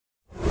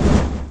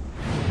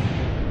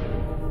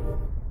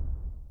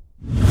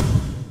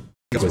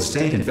With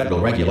state and federal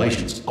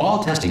regulations,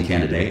 all testing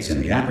candidates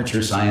in the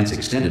Aperture Science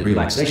Extended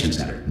Relaxation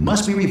Center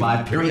must be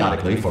revived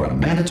periodically for a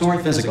mandatory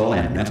physical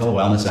and mental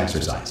wellness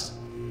exercise.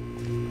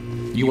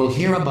 You will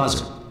hear a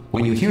buzzer.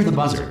 When you hear the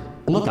buzzer,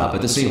 look up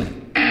at the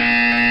ceiling.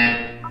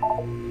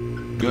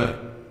 Good.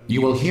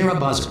 You will hear a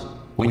buzzer.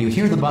 When you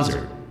hear the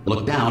buzzer,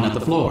 look down at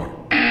the floor.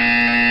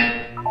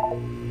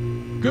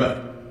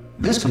 Good.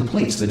 This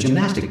completes the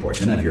gymnastic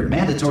portion of your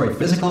mandatory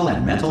physical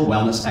and mental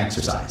wellness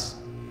exercise.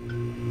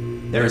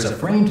 There is a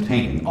framed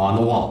painting on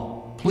the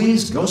wall.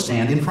 Please go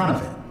stand in front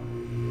of it.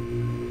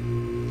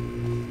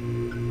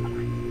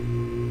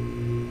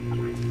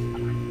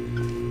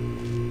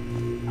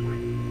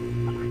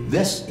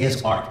 This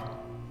is art.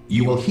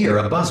 You will hear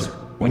a buzzer.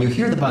 When you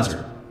hear the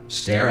buzzer,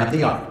 stare at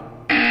the art.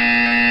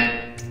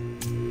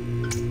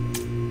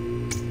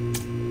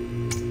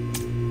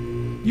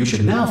 You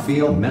should now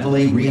feel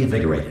mentally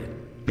reinvigorated.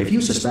 If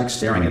you suspect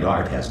staring at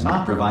art has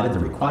not provided the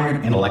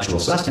required intellectual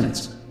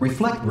sustenance,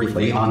 reflect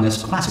briefly on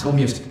this classical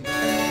music.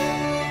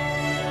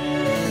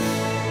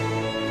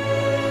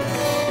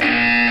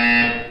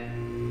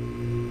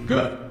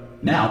 Good.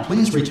 Now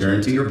please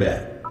return to your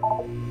bed.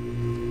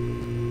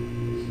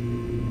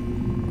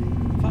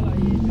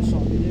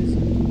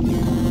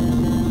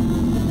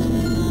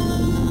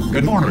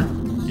 Good morning.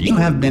 You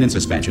have been in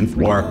suspension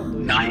for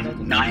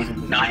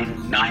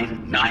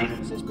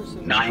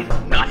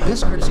 9999999.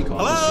 This courtesy call.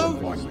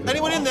 Hello?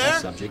 Anyone in there?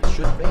 Subject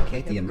should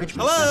vacate the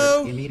enrichment Hello?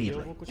 center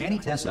immediately. Any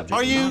test subject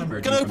Are you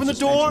going to open the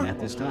door at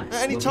this time at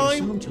any will be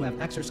time? assumed to have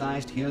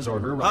exercised his or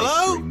her right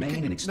Hello? to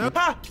remain in No. extent.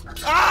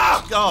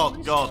 Oh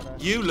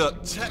God! You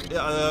look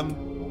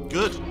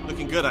good.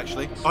 Looking good,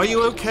 actually. Are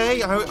you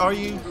okay? Are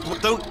you?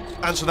 Don't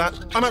answer that.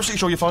 I'm absolutely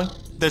sure you're fine.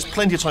 There's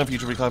plenty of time for you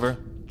to recover.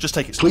 Just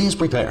take it slow. Please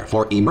prepare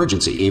for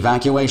emergency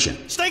evacuation.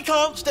 Stay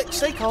calm.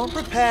 Stay calm.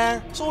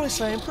 Prepare. That's all I'm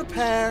saying.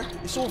 Prepare.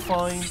 It's all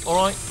fine. All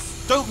right.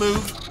 Don't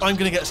move. I'm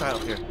gonna get us out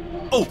of here.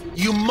 Oh,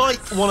 you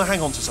might want to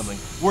hang on to something.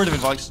 Word of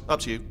advice.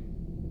 Up to you.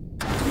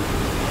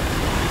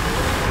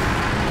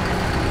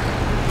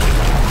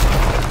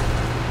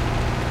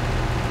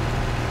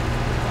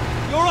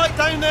 You all right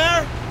down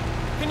there?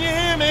 Can you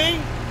hear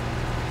me?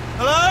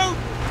 Hello?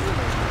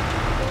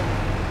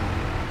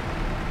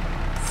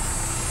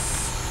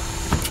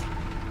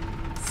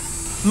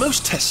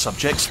 Most test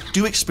subjects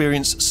do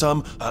experience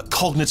some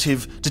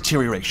cognitive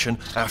deterioration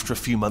after a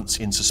few months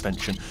in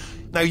suspension.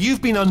 Now,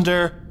 you've been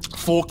under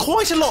for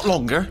quite a lot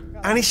longer,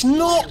 and it's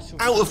not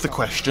out of the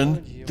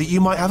question that you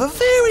might have a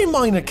very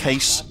minor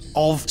case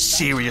of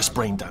serious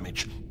brain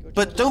damage.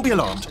 But don't be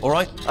alarmed, all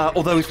right?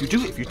 Although if you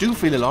do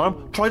feel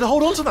alarmed, try to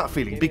hold on to that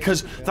feeling,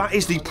 because that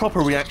is the proper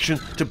reaction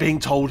to being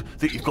told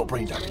that you've got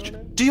brain damage.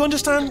 Do you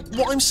understand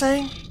what I'm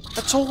saying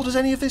at all? Does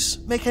any of this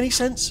make any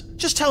sense?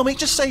 Just tell me,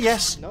 just say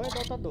yes. Não é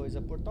Dota 2,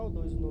 é Portal 2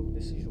 o nome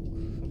desse jogo.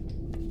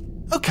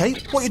 Okay,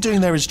 what you're doing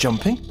there is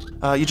jumping.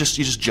 You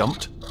just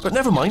jumped. But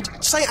never mind.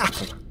 Say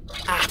apple.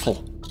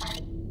 Apple.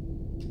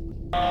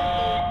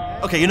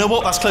 Okay, you know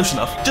what? That's close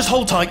enough. Just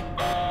hold tight.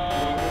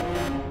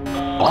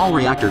 All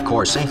reactor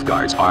core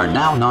safeguards are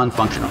now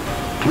non-functional.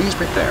 Please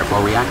prepare for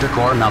reactor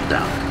core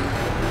meltdown.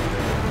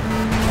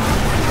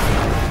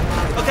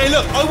 Okay,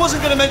 look, I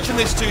wasn't going to mention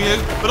this to you,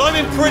 but I'm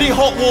in pretty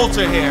hot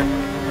water here.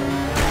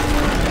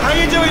 How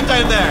you doing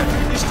down there?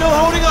 You still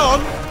holding on?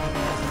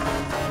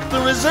 The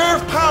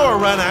reserve power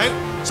ran out,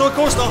 so of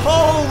course the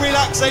whole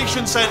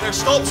relaxation centre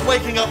stops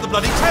waking up the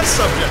bloody test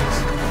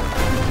subjects.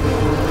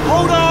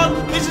 Hold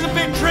on, this is a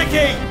bit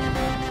tricky.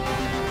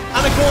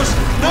 And of course,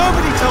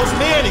 nobody tells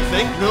me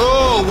anything.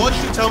 No, why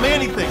should you tell me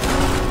anything?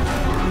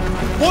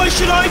 Why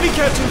should I be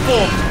kept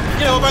informed?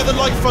 You know, about the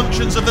life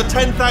functions of the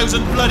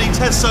 10,000 bloody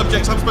test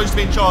subjects I'm supposed to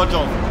be in charge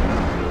of.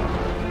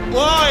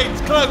 Why?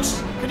 It's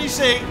close. Can you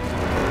see?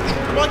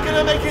 Am I going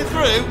to make it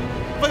through?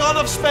 Have I got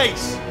enough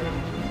space?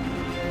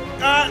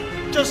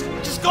 Just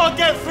gotta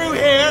get through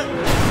here.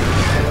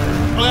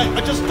 Okay,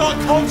 I just gotta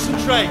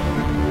concentrate.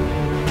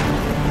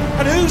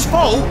 And whose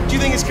fault do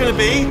you think it's gonna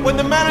be when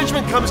the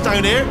management comes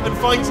down here and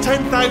finds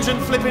 10,000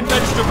 flipping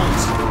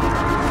vegetables?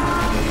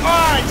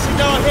 Alright, see,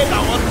 no, I hit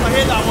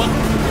that one.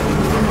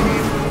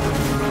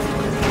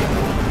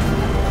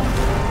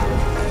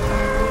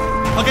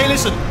 Okay,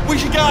 listen, we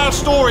should get our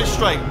stories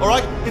straight,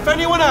 alright? If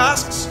anyone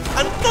asks,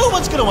 and no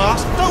one's gonna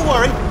ask, don't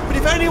worry, but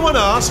if anyone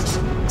asks,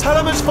 tell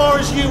them as far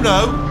as you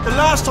know, the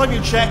last time you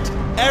checked,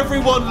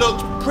 everyone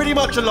looked pretty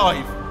much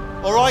alive.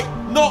 Alright?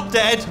 Not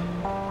dead.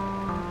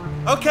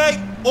 Okay,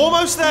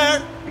 almost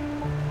there.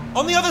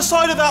 On the other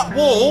side of that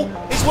wall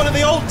is one of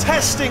the old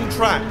testing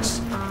tracks.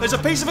 There's a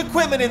piece of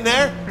equipment in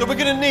there that we're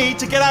going to need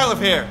to get out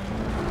of here.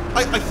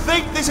 I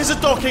think this is a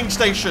docking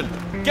station.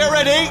 Get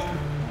ready.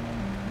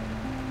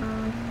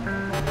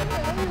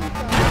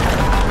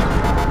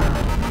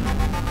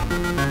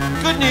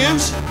 Good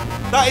news,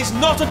 that is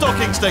not a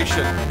docking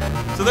station.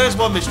 So there's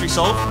one mystery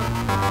solved.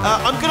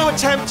 I'm going to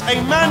attempt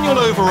a manual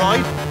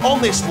override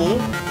on this wall.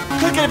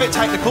 Could get a bit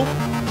technical.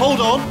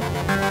 Hold on.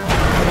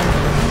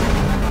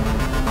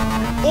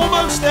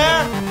 Almost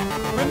there.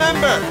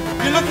 Remember,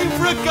 you're looking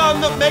for a gun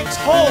that makes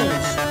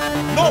holes.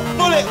 Not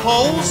bullet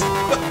holes,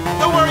 but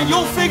Don't worry,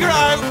 you'll figure it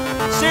out.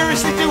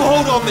 Seriously, do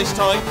hold on this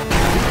time.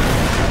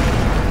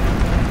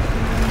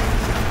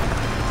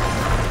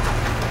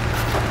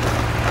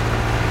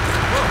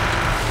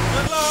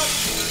 Good luck.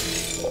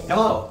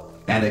 Hello,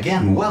 and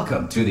again,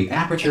 welcome to the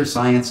Aperture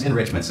Science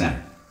Enrichment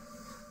Center.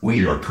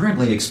 We are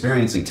currently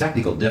experiencing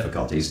technical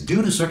difficulties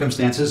due to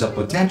circumstances of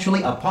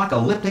potentially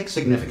apocalyptic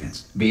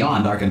significance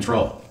beyond our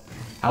control.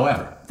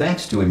 However,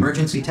 thanks to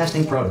emergency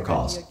testing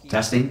protocols,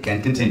 testing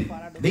can continue.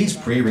 These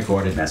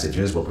pre-recorded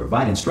messages will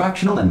provide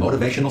instructional and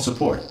motivational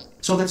support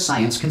so that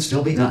science can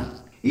still be done,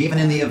 even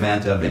in the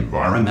event of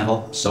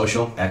environmental,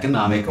 social,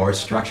 economic, or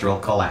structural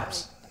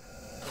collapse.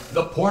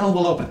 The portal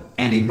will open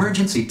and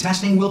emergency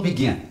testing will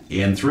begin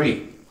in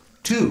 3,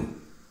 2,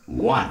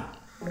 1.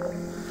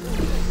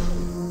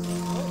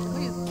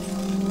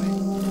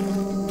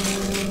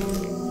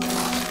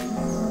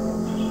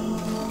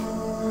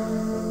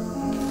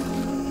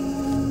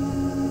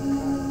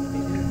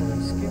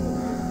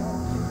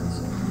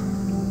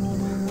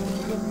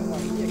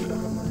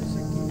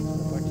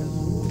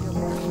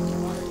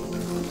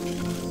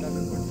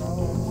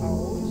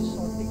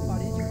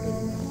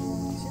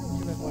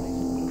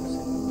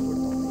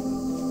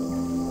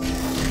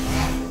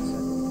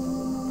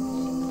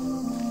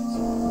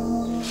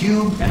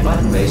 Cube and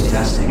button-based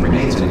testing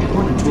remains an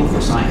important tool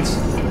for science,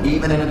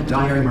 even in a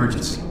dire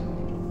emergency.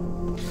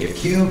 If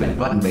cube and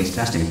button-based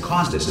testing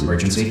caused this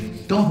emergency,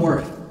 don't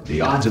worry. The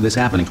odds of this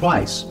happening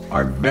twice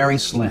are very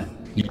slim.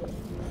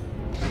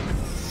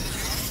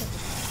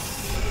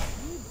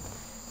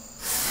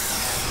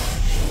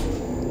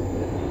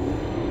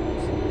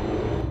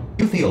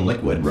 You feel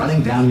liquid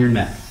running down your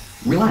neck.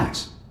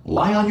 Relax,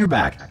 lie on your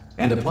back,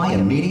 and apply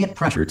immediate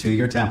pressure to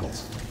your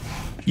temples.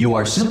 You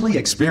are simply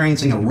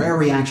experiencing a rare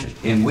reaction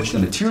in which the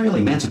material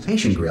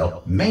emancipation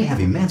grill may have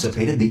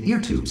emancipated the ear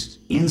tubes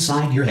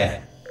inside your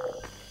head.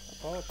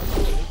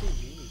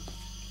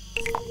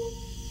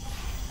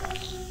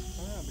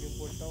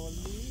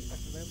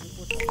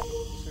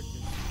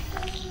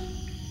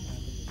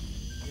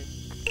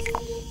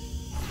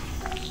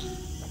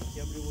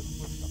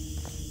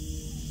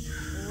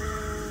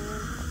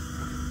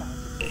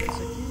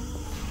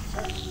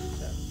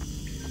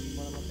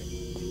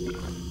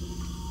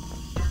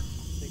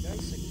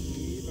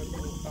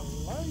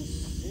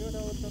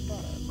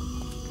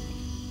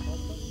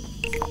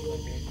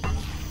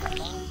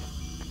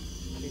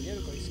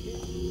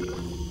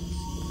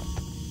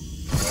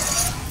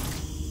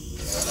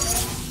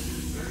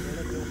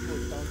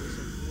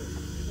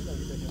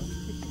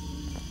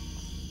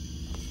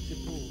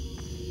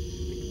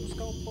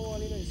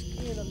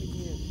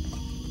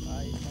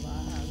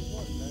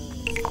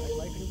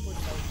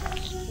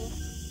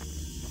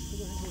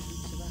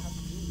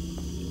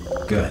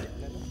 Good.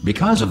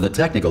 Because of the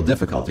technical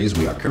difficulties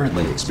we are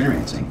currently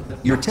experiencing,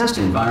 your test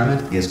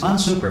environment is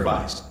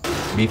unsupervised.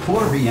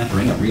 Before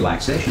re-entering a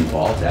relaxation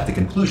vault at the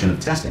conclusion of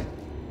testing,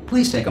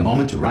 please take a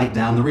moment to write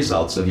down the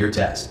results of your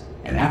test.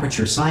 An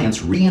Aperture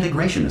Science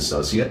Reintegration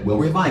Associate will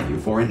revive you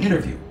for an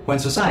interview when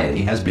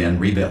society has been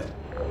rebuilt.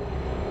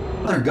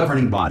 Another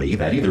governing body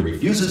that either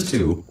refuses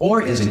to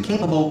or is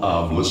incapable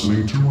of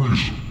listening to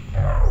reason.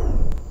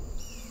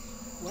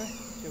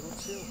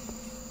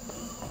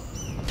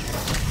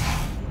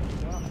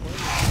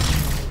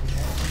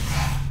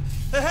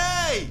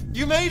 Hey,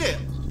 you made it!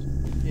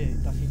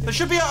 There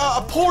should be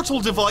a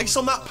portal device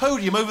on that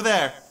podium over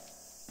there.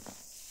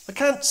 I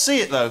can't see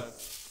it though.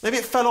 Maybe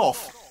it fell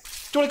off.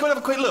 Do you want to go and have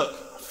a quick look?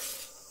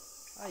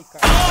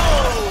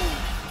 Oh!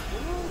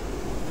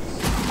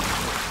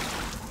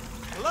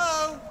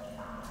 Hello?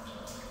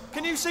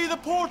 Can you see the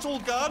portal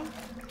gun?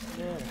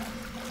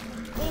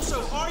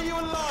 Also, are you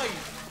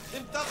alive?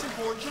 That's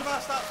important. Should have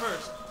asked that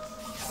first.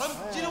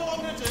 Do you know what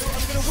I'm going to do?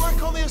 I'm going to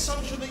work on the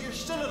assumption that you're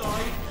still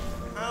alive,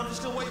 and I'm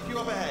just going to wait for you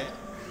up ahead.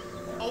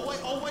 I'll wait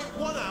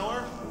 1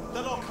 hour,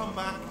 then I'll come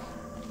back,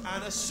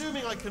 and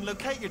assuming I can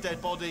locate your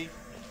dead body,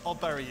 I'll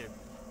bury you.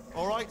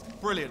 All right?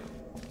 Brilliant.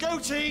 Go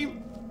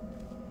team!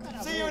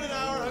 See you in an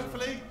hour,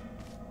 hopefully.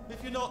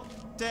 If you're not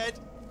dead.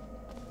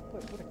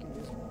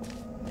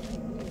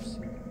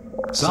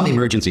 Some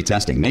emergency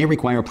testing may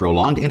require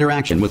prolonged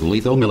interaction with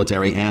lethal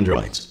military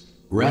androids.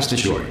 Rest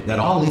assured that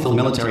all lethal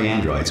military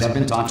androids have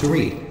been taught to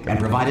read and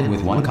provided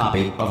with 1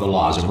 copy of the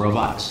Laws of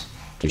Robotics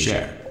to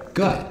share.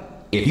 Good.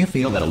 If you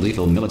feel that a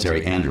lethal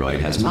military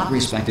android has not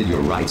respected your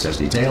rights as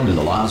detailed in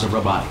the Laws of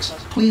Robotics,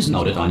 please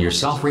note it on your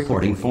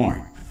self-reporting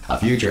form. A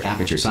future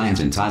Aperture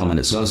Science Entitlement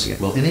Associate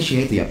will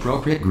initiate the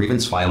appropriate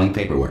grievance filing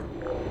paperwork.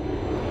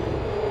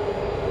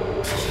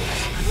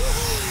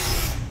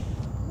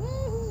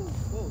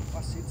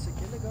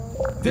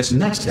 This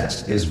next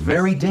test is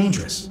very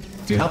dangerous.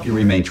 To help you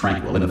remain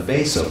tranquil in the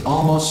face of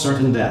almost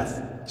certain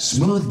death,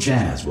 smooth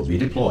jazz will be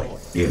deployed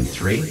in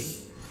 3,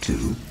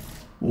 2,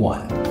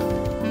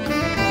 1.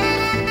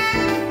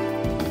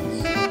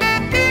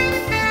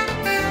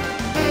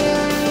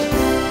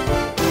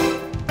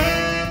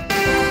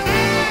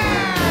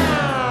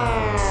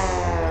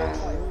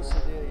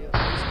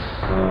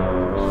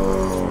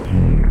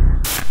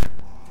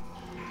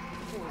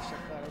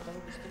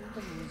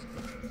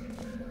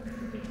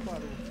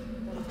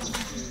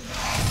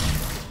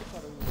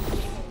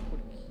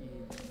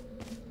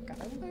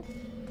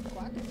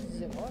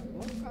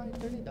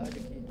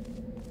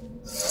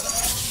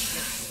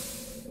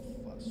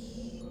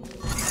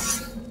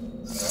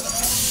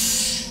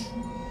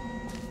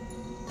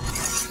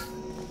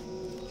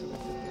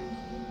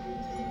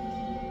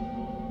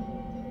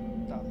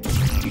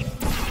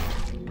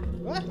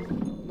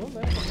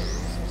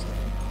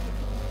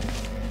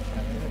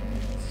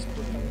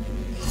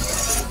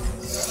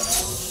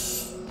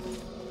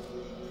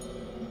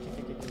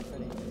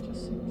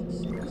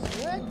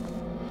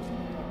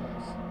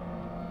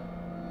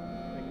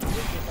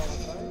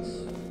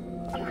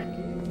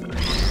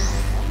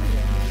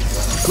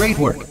 Great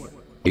work!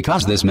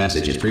 Because this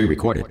message is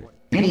pre-recorded,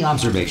 any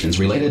observations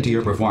related to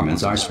your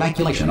performance are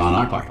speculation on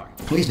our part.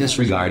 Please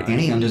disregard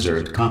any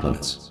undeserved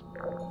compliments.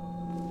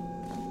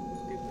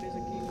 Fiquei preso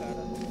aqui,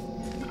 cara.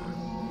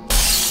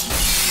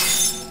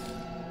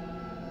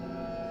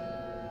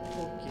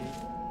 Ok.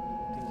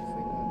 Entendi,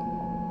 foi nada.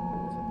 Não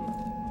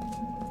sabia.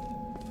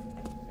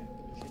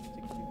 Pelo jeito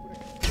tem que vir por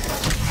aqui.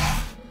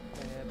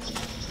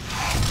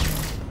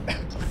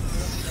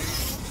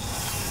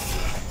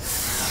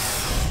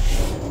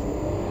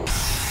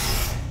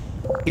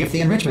 If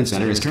the Enrichment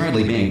Center is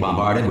currently being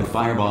bombarded with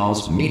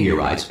fireballs,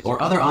 meteorites,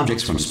 or other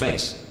objects from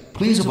space,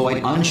 please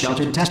avoid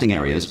unsheltered testing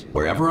areas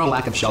wherever a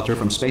lack of shelter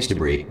from space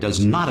debris does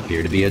not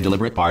appear to be a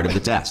deliberate part of the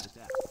test.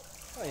 Ah,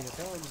 ainda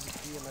tem uma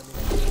musiquinha lá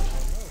dentro. Não,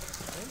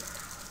 tá vendo?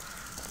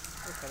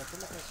 Ô, cara,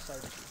 como é que eu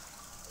saio daqui?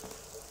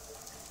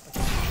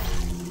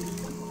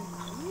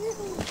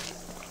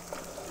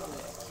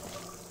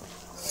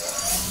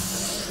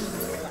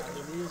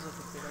 Beleza,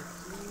 vou pegar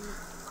aqui.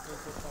 Vou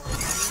botar um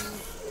aqui.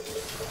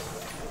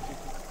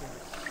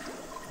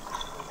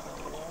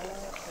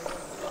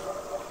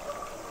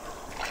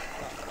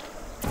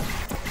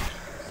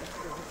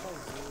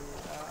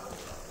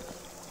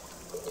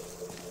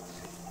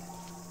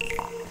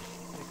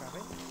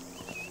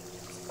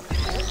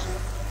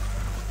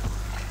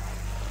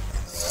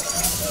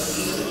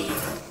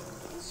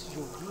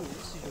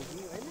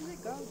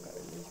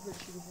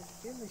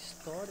 Pequena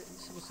história, e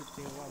se você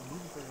tem um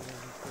amigo para jogar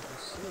junto com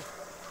você,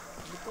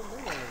 ele também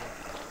é legal.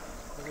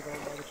 É legal um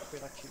modo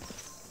cooperativo.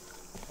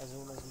 Fazer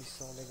umas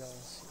missões legais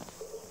assim.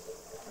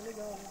 É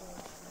legal, legal.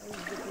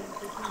 Mas depois do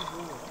tempo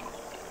enjoa.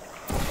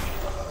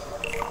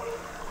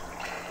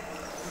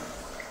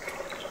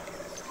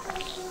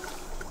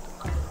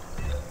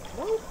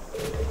 Não!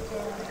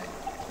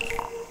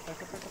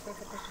 Aperta, aperta,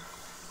 aperta, aperta.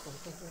 Corre,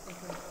 corre, corre,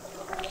 corre.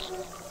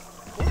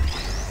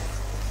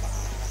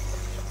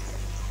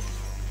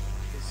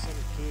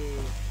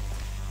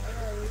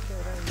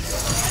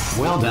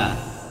 Well done.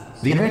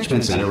 The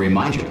Enrichment Center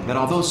reminds you that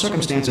although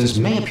circumstances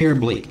may appear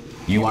bleak,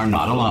 you are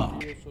not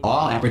alone.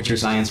 All Aperture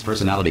Science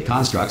personality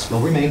constructs will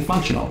remain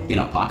functional in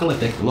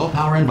apocalyptic,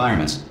 low-power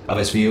environments of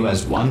as few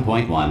as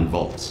 1.1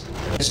 volts.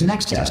 This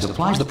next test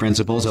applies the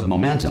principles of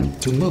momentum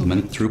to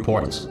movement through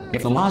portals.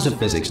 If the laws of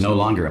physics no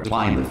longer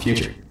apply in the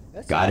future,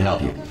 God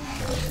help you.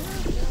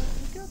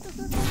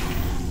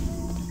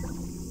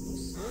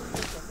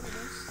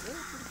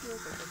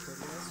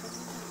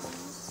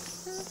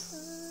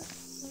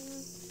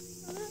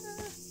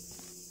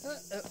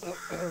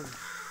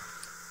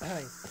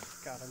 Ai,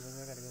 cara,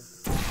 minha garganta.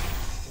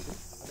 Tô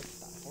gripado que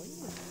tá. Olha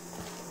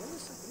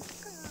essa gripe,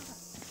 cara.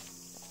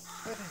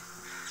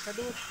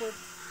 Cadê o outro portal?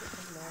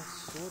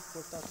 Nossa, o outro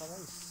portal tá lá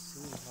em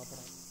cima,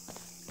 bravo.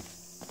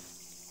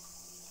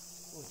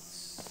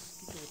 Putz,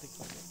 o que eu vou ter que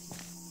fazer aqui?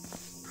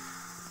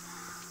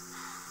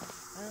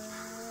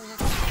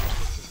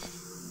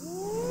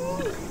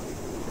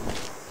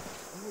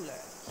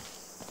 Moleque.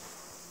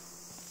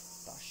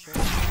 Tá cheio.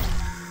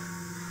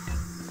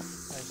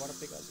 Aí, bora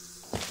pegar ali.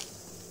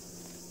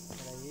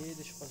 Pera aí,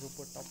 deixa eu fazer o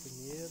portal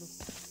primeiro.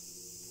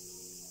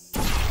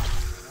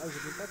 Ah, o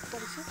joguinho tá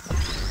parecendo que eu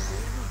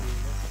não vi,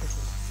 né?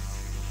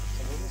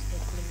 Só vou mostrar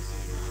aqui pra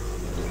vocês verem.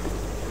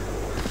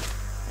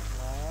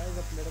 Mas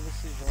a primeira vez que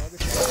você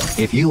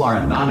joga... If you are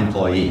a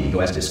non-employee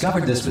who has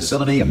discovered this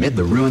facility amid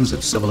the ruins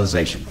of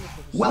civilization,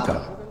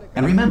 welcome.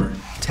 And remember,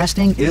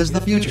 testing is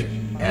the future,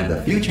 and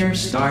the future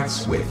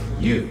starts with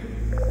you.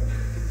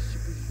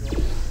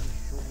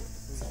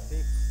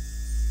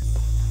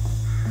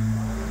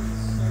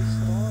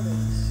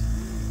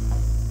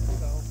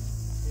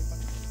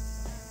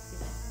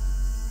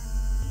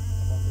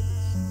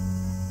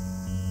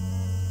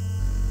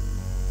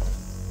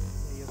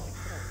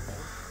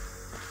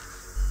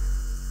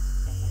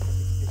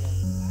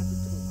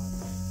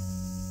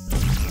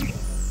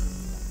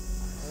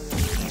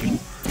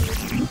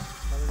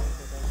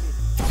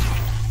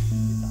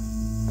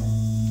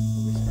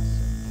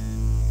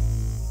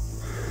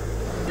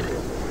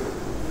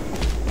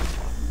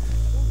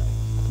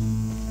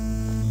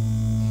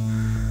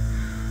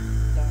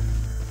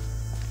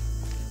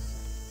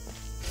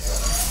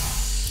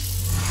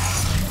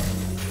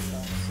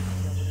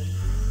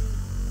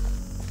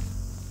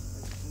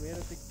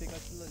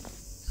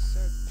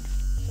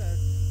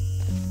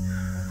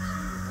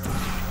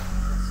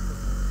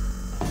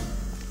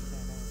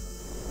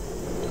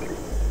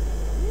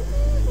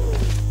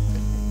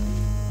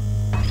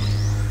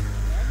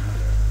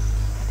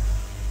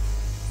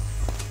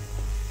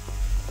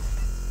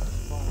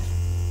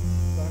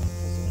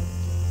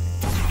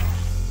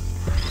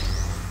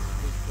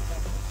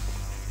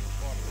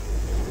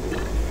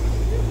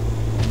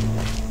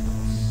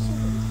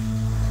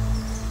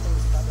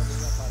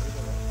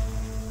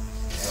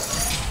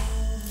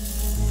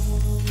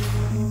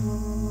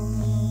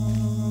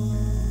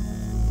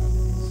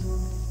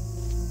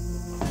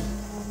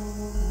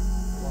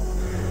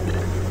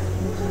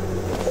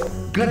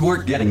 Good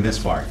work getting this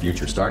far,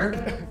 future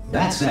starter.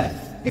 That said,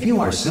 if you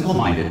are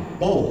simple-minded,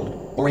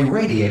 bold, or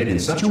irradiated in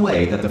such a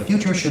way that the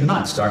future should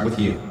not start with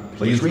you,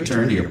 please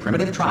return to your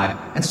primitive tribe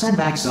and send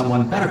back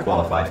someone better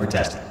qualified for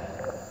testing.